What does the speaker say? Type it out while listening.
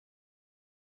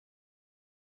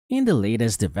In the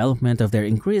latest development of their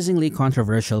increasingly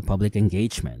controversial public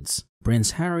engagements,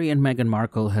 Prince Harry and Meghan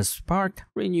Markle has sparked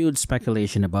renewed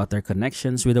speculation about their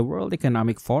connections with the World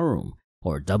Economic Forum,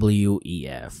 or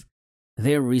WEF.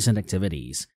 Their recent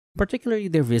activities, particularly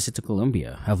their visit to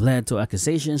Colombia, have led to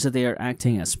accusations that they are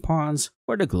acting as pawns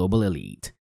for the global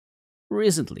elite.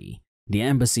 Recently, the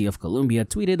Embassy of Colombia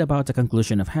tweeted about the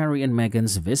conclusion of Harry and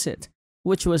Meghan's visit,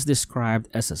 which was described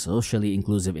as a socially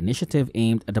inclusive initiative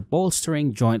aimed at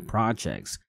bolstering joint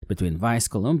projects between Vice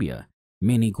Colombia,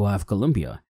 Mini WEF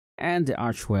Colombia, and the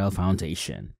Archie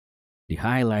Foundation. The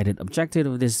highlighted objective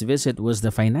of this visit was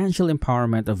the financial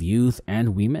empowerment of youth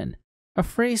and women, a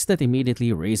phrase that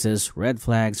immediately raises red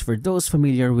flags for those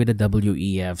familiar with the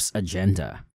WEF's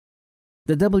agenda.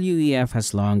 The WEF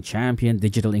has long championed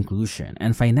digital inclusion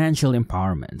and financial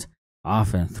empowerment,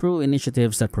 often through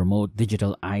initiatives that promote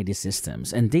digital ID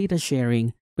systems and data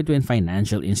sharing between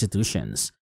financial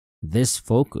institutions. This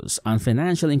focus on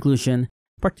financial inclusion,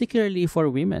 particularly for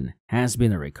women, has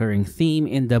been a recurring theme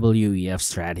in WEF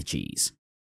strategies.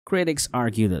 Critics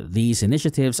argue that these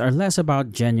initiatives are less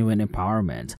about genuine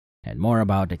empowerment and more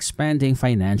about expanding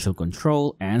financial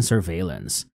control and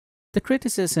surveillance. The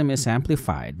criticism is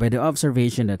amplified by the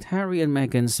observation that Harry and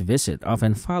Meghan's visit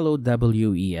often followed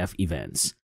WEF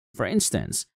events. For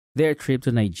instance, their trip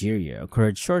to Nigeria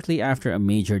occurred shortly after a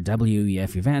major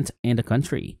WEF event in the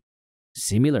country.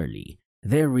 Similarly,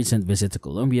 their recent visit to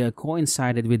Colombia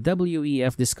coincided with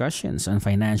WEF discussions on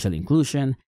financial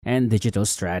inclusion and digital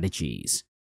strategies.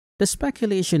 The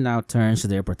speculation now turns to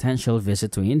their potential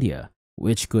visit to India,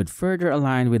 which could further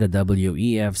align with the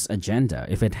WEF's agenda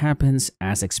if it happens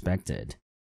as expected.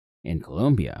 In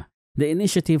Colombia, the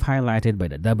initiative highlighted by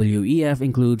the WEF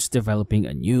includes developing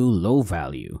a new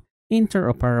low-value,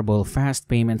 interoperable fast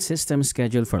payment system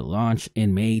scheduled for launch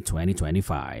in May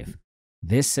 2025.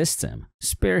 This system,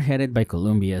 spearheaded by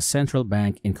Colombia's central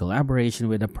bank in collaboration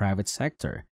with the private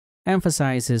sector,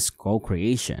 emphasizes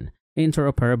co-creation,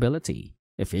 interoperability,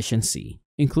 efficiency,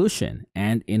 inclusion,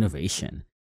 and innovation.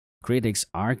 Critics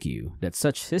argue that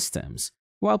such systems,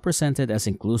 while presented as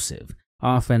inclusive,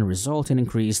 often result in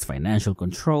increased financial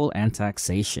control and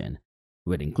taxation,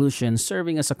 with inclusion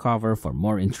serving as a cover for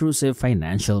more intrusive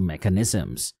financial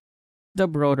mechanisms. The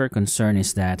broader concern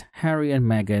is that Harry and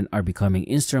Meghan are becoming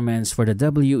instruments for the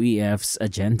WEF's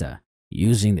agenda,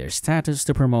 using their status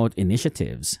to promote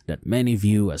initiatives that many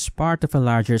view as part of a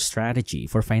larger strategy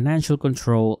for financial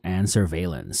control and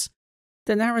surveillance.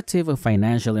 The narrative of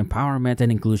financial empowerment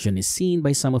and inclusion is seen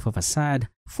by some of a facade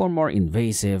for more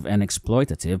invasive and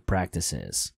exploitative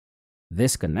practices.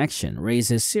 This connection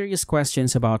raises serious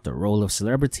questions about the role of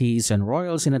celebrities and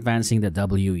royals in advancing the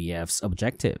WEF's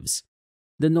objectives.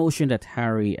 The notion that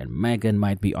Harry and Meghan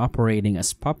might be operating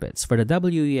as puppets for the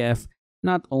WEF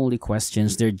not only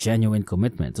questions their genuine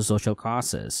commitment to social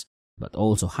causes, but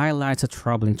also highlights a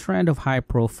troubling trend of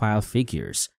high-profile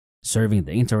figures serving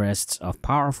the interests of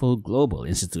powerful global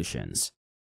institutions.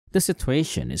 The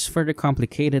situation is further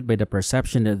complicated by the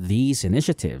perception that these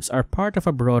initiatives are part of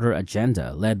a broader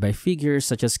agenda led by figures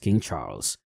such as King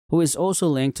Charles, who is also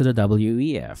linked to the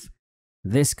WEF.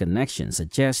 This connection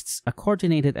suggests a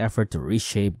coordinated effort to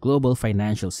reshape global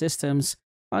financial systems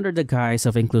under the guise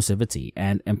of inclusivity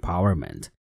and empowerment.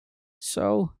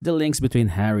 So, the links between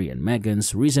Harry and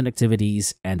Meghan's recent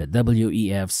activities and the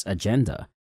WEF's agenda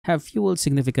have fueled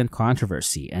significant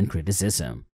controversy and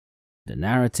criticism. The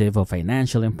narrative of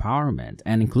financial empowerment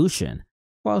and inclusion,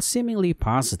 while seemingly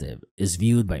positive, is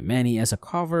viewed by many as a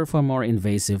cover for more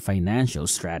invasive financial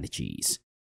strategies.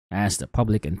 As the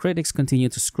public and critics continue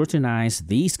to scrutinize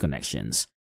these connections,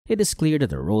 it is clear that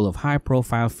the role of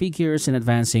high-profile figures in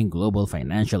advancing global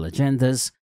financial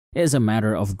agendas is a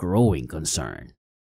matter of growing concern.